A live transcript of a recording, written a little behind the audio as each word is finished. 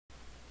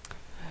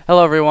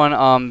Hello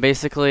everyone.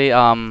 Basically,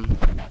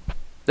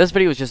 this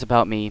video is just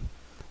about me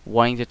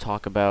wanting to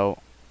talk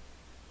about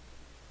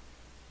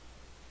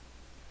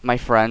my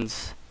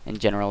friends in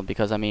general,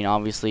 because I mean,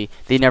 obviously,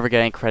 they never get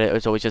any credit.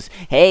 It's always just,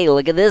 hey,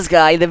 look at this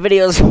guy, the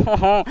videos.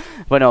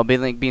 But no,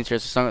 being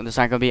serious, there's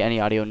not gonna be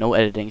any audio, no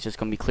editing. It's just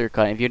gonna be clear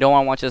cut. If you don't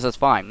want to watch this, that's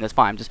fine. That's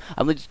fine.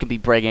 I'm just gonna be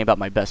bragging about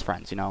my best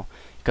friends, you know,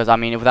 because I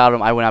mean, without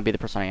them, I would not be the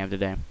person I am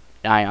today.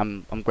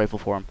 I'm grateful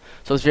for them.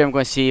 So this video, I'm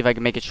going to see if I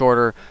can make it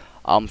shorter.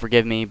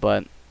 Forgive me,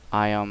 but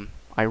I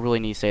really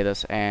need to say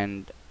this,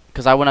 and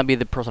because I would not be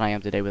the person I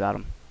am today without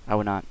him. I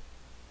would not.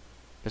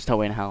 There's no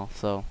way in hell.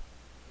 So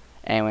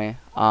anyway,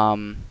 what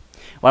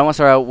I want to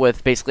start out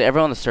with, basically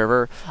everyone on the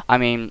server. I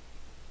mean,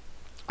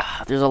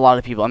 there's a lot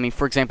of people. I mean,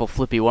 for example,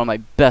 Flippy, one of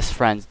my best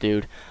friends,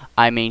 dude.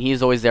 I mean,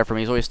 he's always there for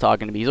me. He's always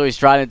talking to me. He's always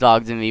driving the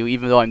dogs to me,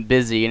 even though I'm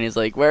busy. And he's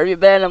like, "Where have you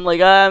been?" I'm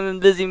like, "I'm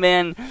busy,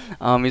 man."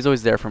 He's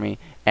always there for me.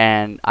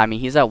 And I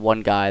mean, he's that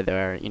one guy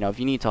there. You know, if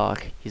you need to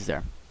talk, he's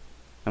there,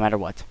 no matter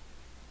what.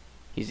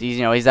 He's you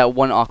know, he's that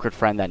one awkward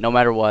friend that no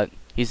matter what,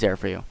 he's there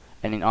for you.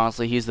 And then,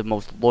 honestly, he's the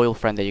most loyal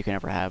friend that you can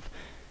ever have.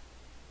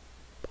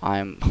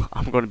 I'm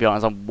going to be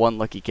honest. I'm one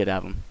lucky kid to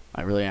have him.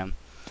 I really am.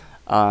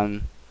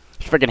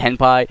 Freaking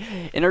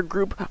Henpai in our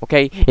group.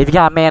 Okay, if you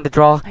got a man to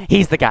draw,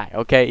 he's the guy.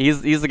 Okay,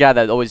 he's the guy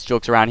that always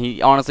jokes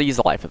around. Honestly, he's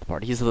the life of the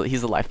party. He's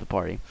the life of the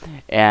party.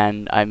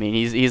 And I mean,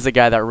 he's the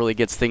guy that really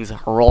gets things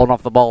rolling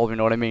off the ball. You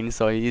know what I mean?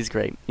 So he's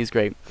great. He's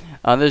great.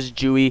 There's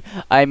Jewy.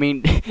 I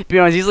mean, to be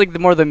honest, he's like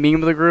more the meme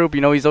of the group.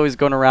 You know, he's always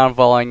going around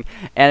following.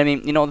 And I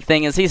mean, you know, the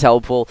thing is, he's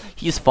helpful.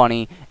 He's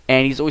funny,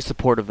 and he's always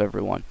supportive of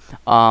everyone.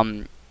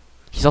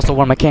 He's also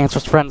one of my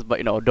cancerous friends, but,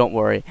 you know, don't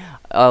worry.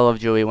 I love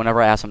Joey. Whenever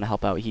I ask him to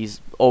help out,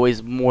 he's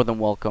always more than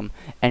welcome,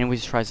 and he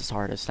always tries his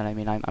hardest. And I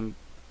mean,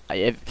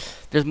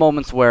 if there's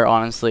moments where,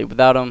 honestly,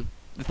 without him,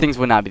 things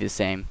would not be the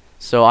same.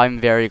 So I'm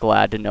very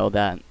glad to know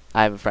that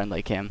I have a friend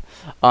like him.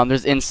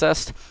 There's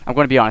Incest. I'm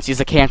going to be honest. He's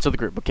a cancer of the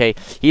group, okay?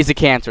 He's a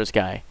cancerous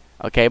guy,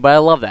 okay? But I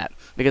love that,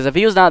 because if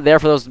he was not there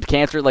for those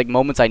cancer, like,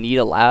 moments I need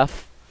a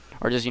laugh,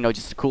 or just, you know,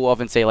 just to cool off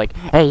and say, like,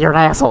 hey, you're an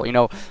asshole, you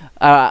know,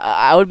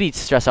 I would be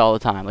stressed out all the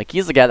time. Like,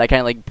 he's the guy that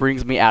kind of, like,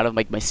 brings me out of,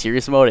 like, my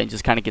serious mode and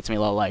just kind of gets me a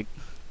little, like,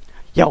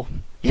 yo,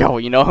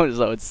 you know?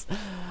 So it's,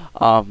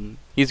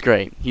 he's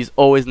great. He's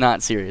always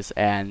not serious,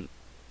 and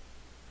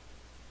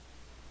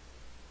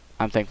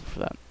I'm thankful for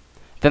that.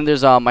 Then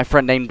there's, my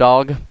friend named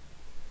Dog.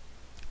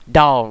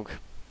 No,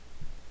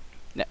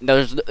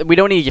 we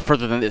don't need to get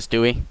further than this,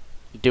 do we?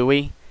 Do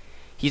we?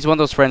 He's one of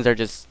those friends that are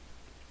just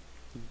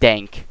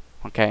dank.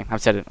 Okay, I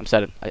said it.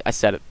 I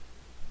said it.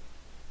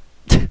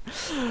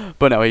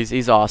 But no,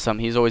 he's awesome.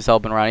 He's always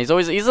helping around. He's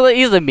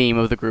the meme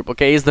of the group.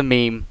 Okay, he's the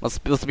meme. Let's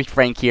be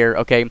frank here.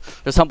 Okay,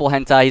 there's Humble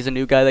Hentai. He's a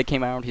new guy that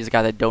came out. He's a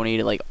guy that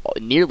donated like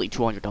nearly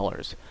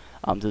 $200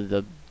 to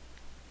the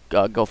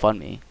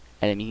GoFundMe.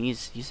 And I mean,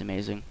 he's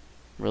amazing.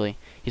 Really,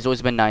 he's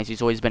always been nice.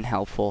 He's always been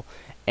helpful.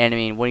 And I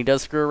mean, when he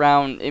does screw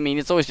around, I mean,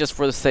 it's always just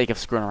for the sake of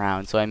screwing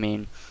around. So I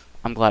mean,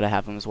 I'm glad to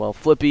have him as well.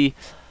 Flippy,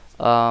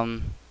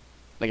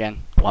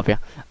 again, love ya.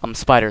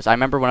 Spiders. I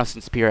remember when I was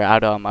in Spirit, I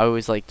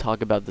always like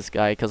talk about this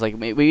guy because like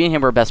we and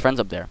him were best friends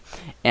up there,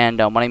 and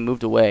when I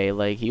moved away,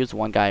 like he was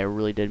one guy I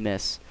really did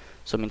miss.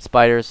 So I mean,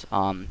 Spiders.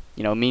 You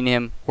know, me and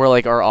him, we're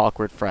like our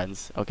awkward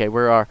friends. Okay,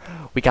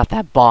 we got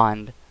that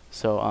bond.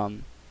 So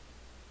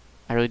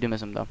I really do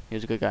miss him though. He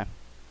was a good guy,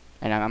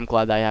 and I'm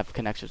glad that I have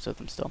connections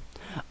with him still.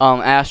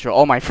 Astro.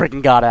 Oh my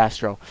freaking god,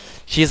 Astro.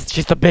 She's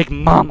the big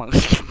mama.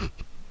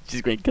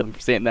 She's great for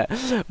saying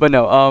that, but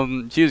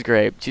no, she was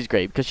great. She's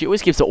great because she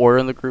always keeps the order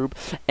in the group,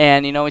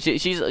 and you know,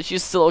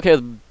 she's still okay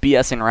with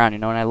BSing around, you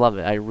know, and I love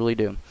it. I really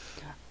do.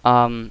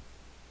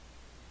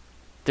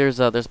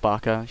 There's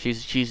Baka.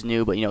 She's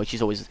new, but you know,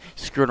 she's always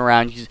screwing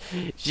around.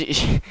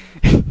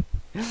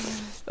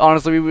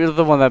 Honestly, we're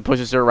the one that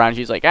pushes her around.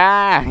 She's like,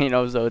 you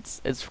know, so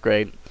it's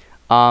great.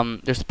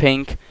 There's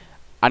Pink.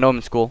 I know him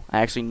in school. I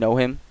actually know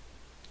him.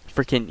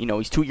 Freaking, you know,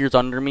 he's 2 years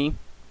under me,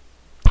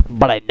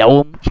 but I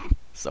know him.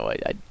 So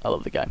I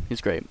love the guy.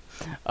 He's great.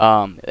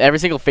 Every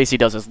single face he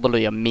does is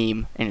literally a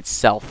meme in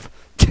itself.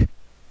 There's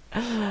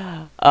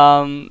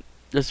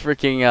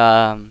freaking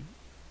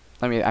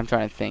I'm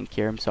trying to think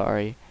here. I'm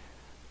sorry.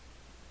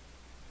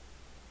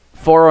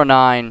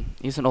 409.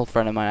 He's an old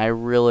friend of mine.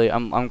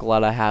 I'm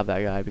glad I have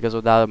that guy, because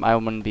without him I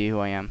wouldn't be who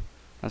I am.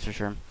 That's for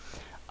sure.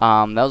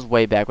 That was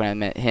way back when I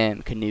met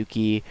him,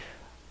 Kanuki,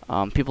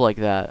 people like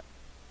that.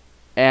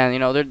 And you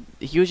know,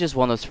 he was just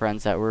one of those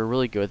friends that were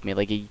really good with me.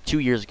 Like 2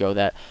 years ago,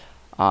 that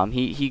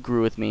he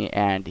grew with me,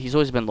 and he's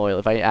always been loyal.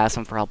 If I asked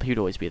him for help, he'd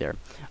always be there.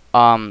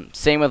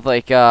 Same with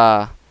like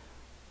I'm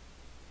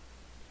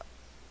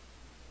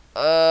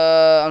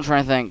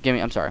trying to think.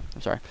 I'm sorry.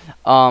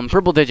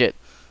 Purple Digit.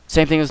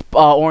 Same thing as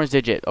Orange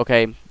Digit.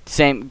 Okay,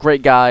 same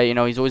great guy. You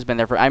know, he's always been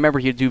there for. I remember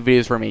he'd do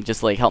videos for me,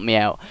 just like help me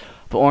out.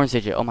 But Orange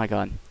Digit, oh my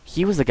god,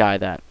 he was the guy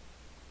that.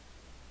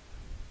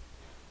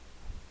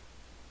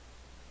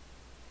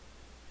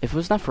 If it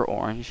was not for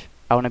Orange,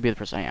 I wouldn't be the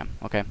person I am.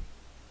 Okay.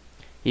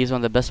 He's one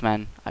of the best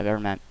men I've ever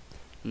met.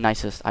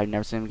 Nicest. I've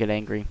never seen him get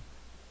angry.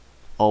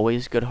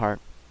 Always good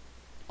heart.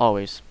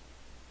 Always.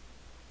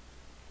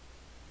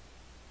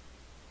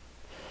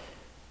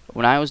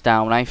 when I was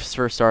down, when I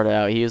first started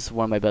out, he was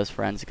one of my best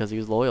friends because he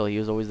was loyal. He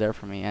was always there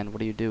for me. And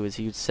what he would do is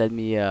he would send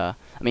me,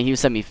 he would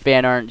send me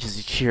fan art just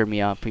to cheer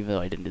me up, even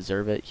though I didn't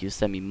deserve it. He would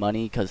send me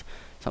money because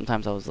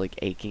sometimes I was like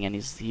aching, and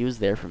he was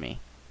there for me.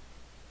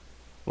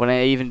 When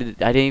I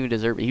didn't even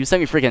deserve it. He would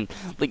send me freaking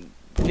like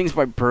things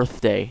for my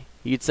birthday.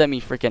 He'd send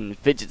me freaking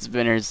fidget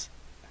spinners.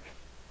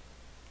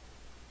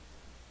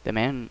 The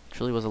man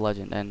truly was a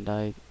legend, and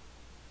I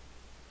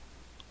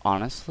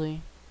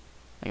honestly,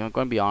 like, I'm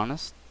going to be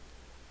honest,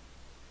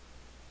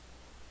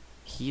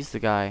 he's the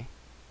guy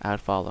I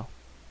would follow.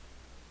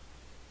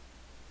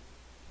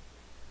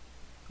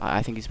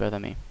 I think he's better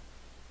than me.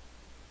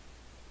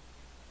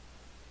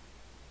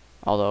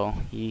 Although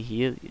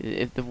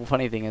the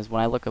funny thing is,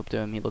 when I look up to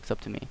him, he looks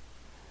up to me.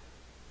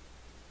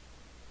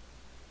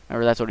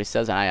 Or that's what he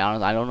says, and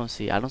I don't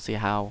see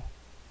how.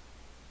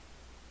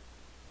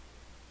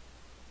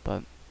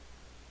 But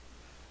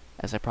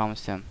as I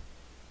promised him,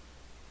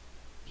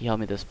 he held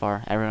me this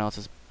far. Everyone else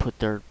has put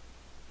their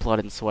blood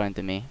and sweat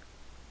into me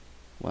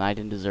when I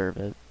didn't deserve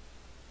it.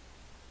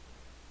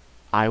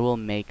 I will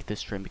make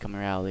this dream become a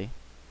reality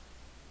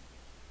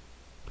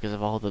because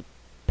of all the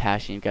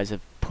passion you guys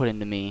have put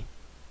into me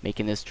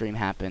making this dream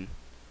happen.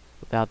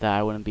 Without that,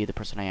 I wouldn't be the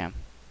person I am.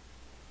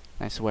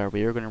 And I swear,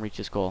 we are going to reach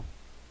this goal.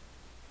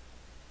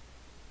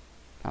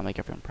 I'll make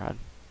everyone proud.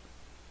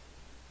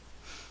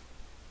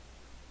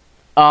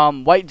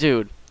 White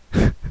dude.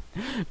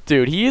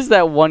 Dude, he is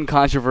that one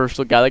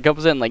controversial guy that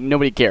comes in like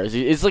nobody cares.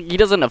 It's like he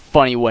does it in a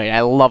funny way. And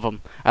I love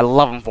him. I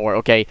love him for it,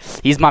 okay?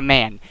 He's my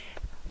man.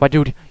 White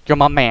dude, you're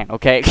my man,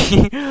 okay?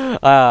 Man,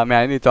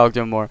 I need to talk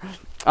to him more.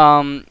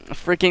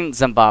 Freaking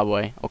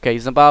Zimbabwe, okay?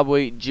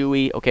 Zimbabwe,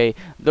 Jewy, okay?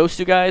 Those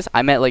two guys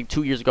I met like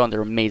 2 years ago and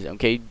they're amazing,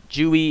 okay?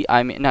 Jewy,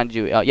 not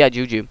Jewy, yeah,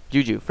 Juju,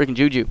 freaking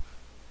Juju.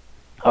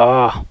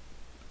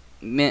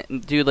 Man,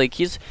 dude, like,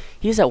 he's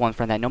that one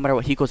friend that no matter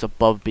what, he goes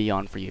above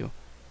beyond for you.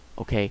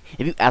 Okay,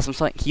 if you ask him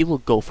something, he will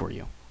go for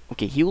you.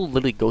 Okay, he will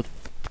literally go to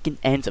the freaking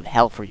ends of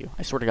hell for you.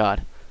 I swear to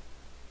God.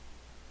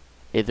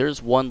 If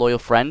there's one loyal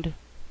friend,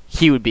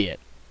 he would be it.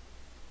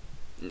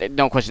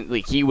 No question.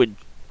 Like, he would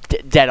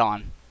dead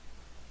on.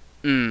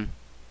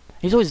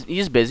 He's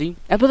just busy,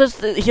 but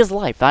he has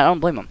life. I don't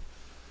blame him.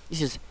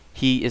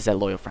 He is that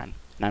loyal friend,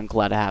 and I'm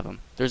glad to have him.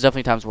 There's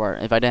definitely times where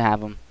if I didn't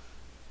have him,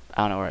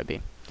 I don't know where I'd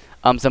be.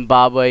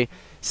 Zimbabwe,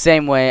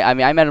 same way. I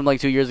mean, I met him like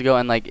 2 years ago,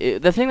 and like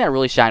the thing that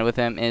really shined with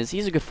him is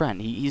he's a good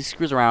friend. He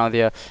screws around with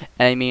you,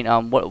 and I mean,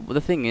 what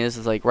the thing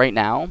is like right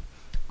now,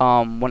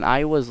 when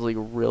I was like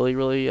really,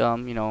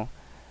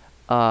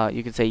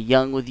 you could say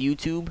young with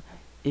YouTube,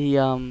 he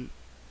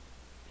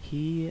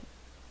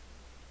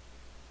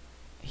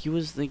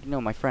was like,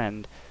 my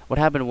friend. What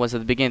happened was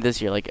at the beginning of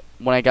this year, like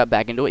when I got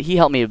back into it, he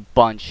helped me a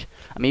bunch.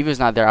 I mean, if he was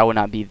not there, I would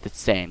not be the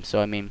same. So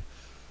I mean,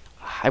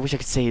 I wish I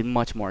could say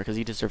much more because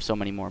he deserves so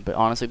many more. But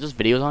honestly, there's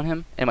videos on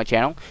him in my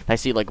channel that I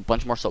see like a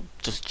bunch more. So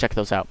just check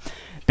those out.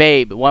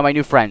 Babe, one of my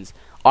new friends.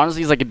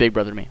 Honestly, he's like a big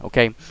brother to me.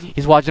 Okay,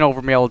 he's watching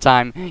over me all the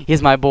time.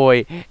 He's my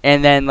boy.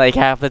 And then like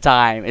half the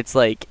time, it's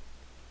like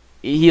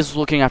he's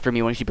looking after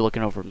me when he should be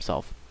looking over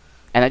himself.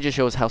 And that just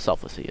shows how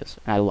selfless he is.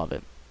 And I love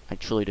it. I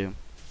truly do.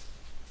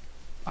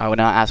 I would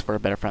not ask for a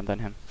better friend than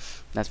him.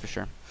 That's for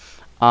sure.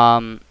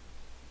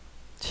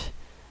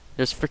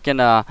 There's freaking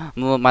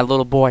my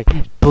little boy,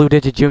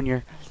 BlueDigit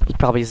Jr. He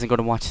probably isn't going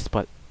to watch this,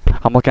 but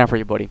I'm looking out for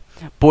you, buddy.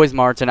 Boys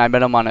Martin, I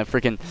met him on a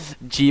freaking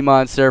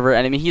Gmod server,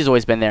 and I mean he's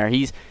always been there.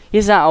 He's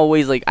not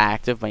always like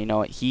active, but you know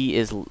what? He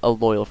is a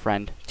loyal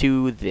friend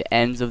to the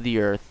ends of the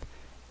earth,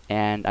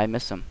 and I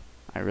miss him.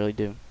 I really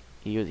do.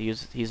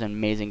 He's an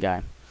amazing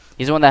guy.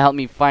 He's the one that helped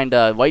me find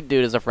a white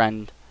dude as a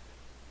friend.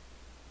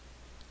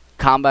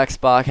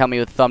 Combatspok helped me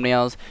with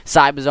thumbnails.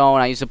 Cyberzone,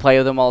 I used to play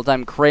with him all the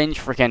time. Cringe,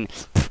 freaking,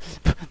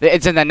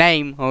 it's in the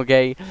name,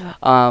 okay?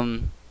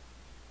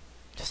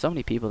 Just so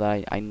many people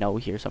that I know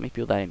here, so many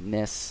people that I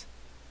miss.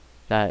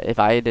 That if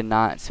I did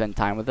not spend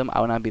time with them,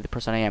 I would not be the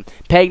person I am.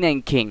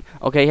 Pagnang King,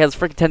 okay? He has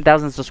freaking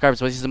 10,000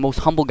 subscribers, but he's the most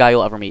humble guy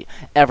you'll ever meet.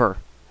 Ever.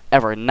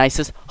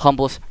 Nicest,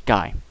 humblest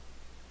guy.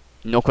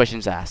 No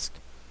questions asked.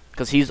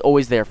 Because he's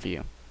always there for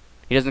you.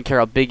 He doesn't care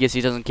how big he is. He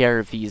doesn't care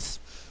if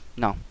he's...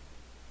 No.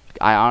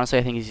 I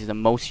honestly think he's the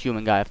most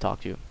human guy I've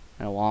talked to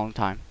in a long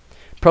time.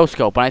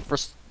 ProScope, when I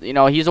first,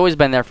 he's always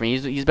been there for me.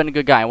 He's been a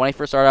good guy. When I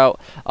first started out,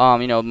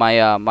 when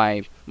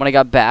I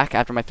got back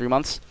after my 3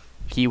 months,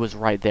 he was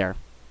right there.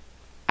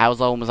 I was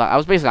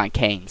basically on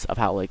canes of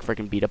how like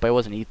freaking beat up I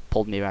was, and he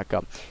pulled me back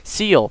up.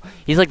 Seal,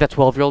 he's like that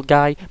 12-year-old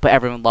guy, but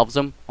everyone loves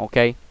him.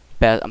 Okay.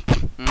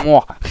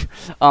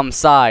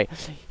 Psy,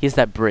 he's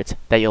that Brit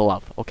that you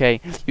love, okay?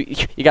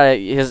 You got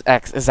his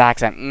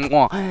accent,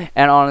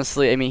 and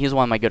honestly, I mean, he's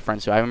one of my good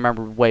friends too. I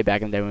remember way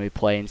back in the day when we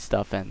play and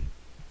stuff, and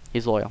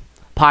he's loyal.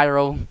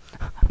 Pyro,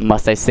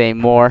 must I say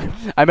more?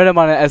 I met him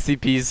on an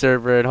SCP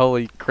server, and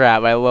holy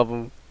crap, I love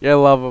him. Yeah, I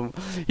love him.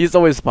 He's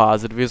always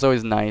positive. He's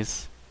always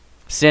nice.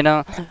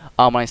 Cinna,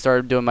 when I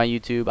started doing my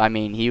YouTube, I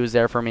mean, he was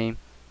there for me.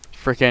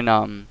 Freaking,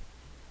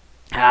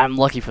 I'm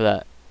lucky for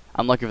that.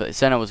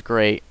 Cinna was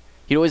great.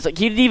 He'd always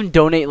he'd even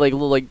donate like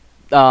little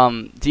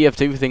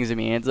DF2 things to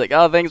me, and it's like,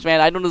 oh, thanks,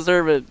 man. I don't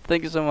deserve it.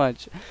 Thank you so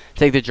much.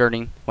 Take the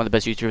Journey, one of the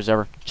best YouTubers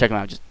ever. Check him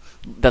out. Just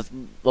that's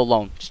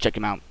alone. Just check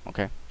him out.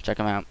 Okay, check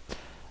him out.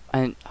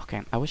 And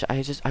okay, I wish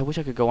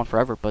I could go on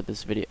forever, but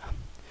this video.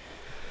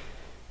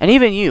 And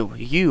even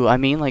you, I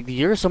mean, like,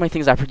 there are so many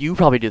things you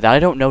probably do that I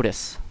don't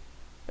notice.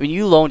 I mean,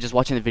 you alone just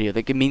watching the video,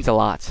 like, it means a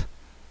lot.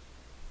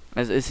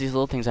 It's these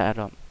little things that add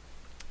up.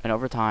 And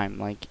over time,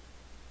 like,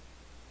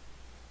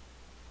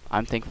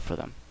 I'm thankful for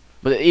them.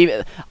 But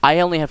even, I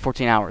only had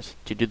 14 hours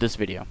to do this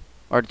video.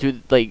 Or to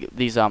do, like,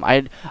 these,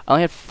 I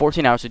only had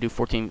 14 hours to do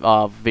 14,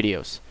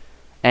 videos.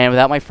 And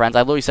without my friends,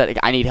 I literally said, like,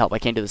 I need help, I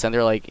can't do this. And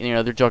they're like, you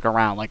know, they're joking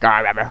around, like,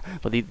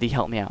 but they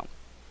helped me out.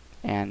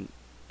 And,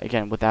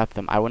 again, without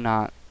them, I would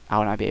not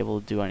be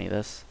able to do any of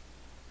this.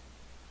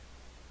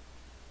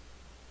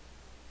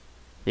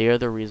 They are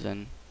the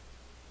reason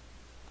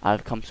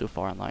I've come so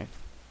far in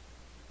life.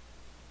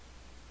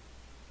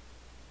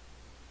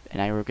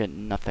 And I regret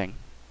nothing.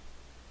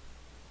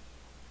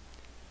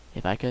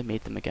 If I could have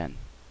made them again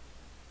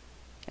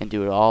and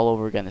do it all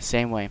over again the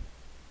same way,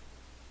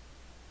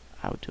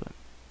 I would do it.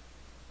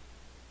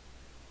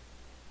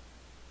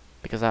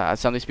 Because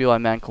some of these people I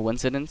met in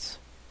coincidence.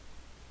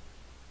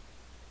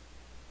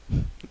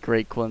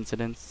 Great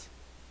coincidence.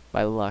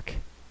 By luck.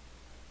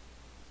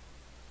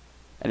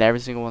 And every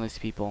single one of these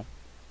people,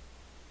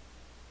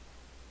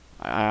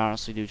 I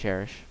honestly do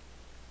cherish.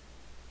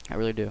 I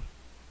really do.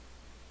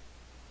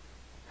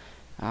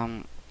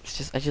 It's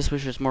just, I just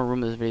wish there's more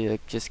room in this video to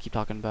just keep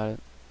talking about it.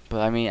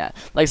 But I mean,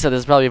 like I said, this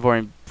is probably a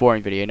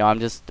boring video. You know, I'm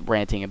just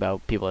ranting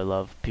about people I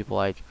love, people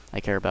I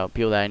care about,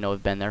 people that I know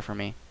have been there for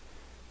me.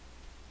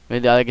 I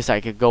mean, like I said,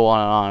 I could go on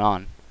and on and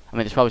on. I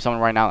mean, there's probably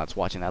someone right now that's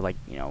watching that, like,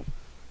 you know,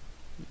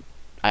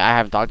 I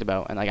haven't talked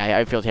about, and like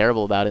I feel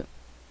terrible about it.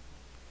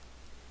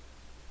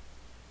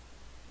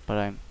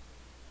 But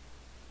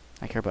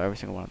I care about every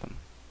single one of them.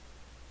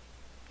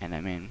 And I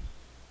mean,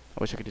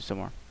 I wish I could do some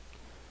more.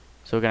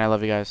 So again, I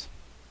love you guys.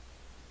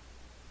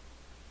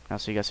 I'll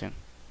see you guys soon.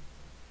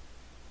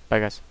 Bye,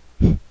 guys.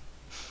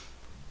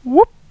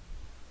 Whoop.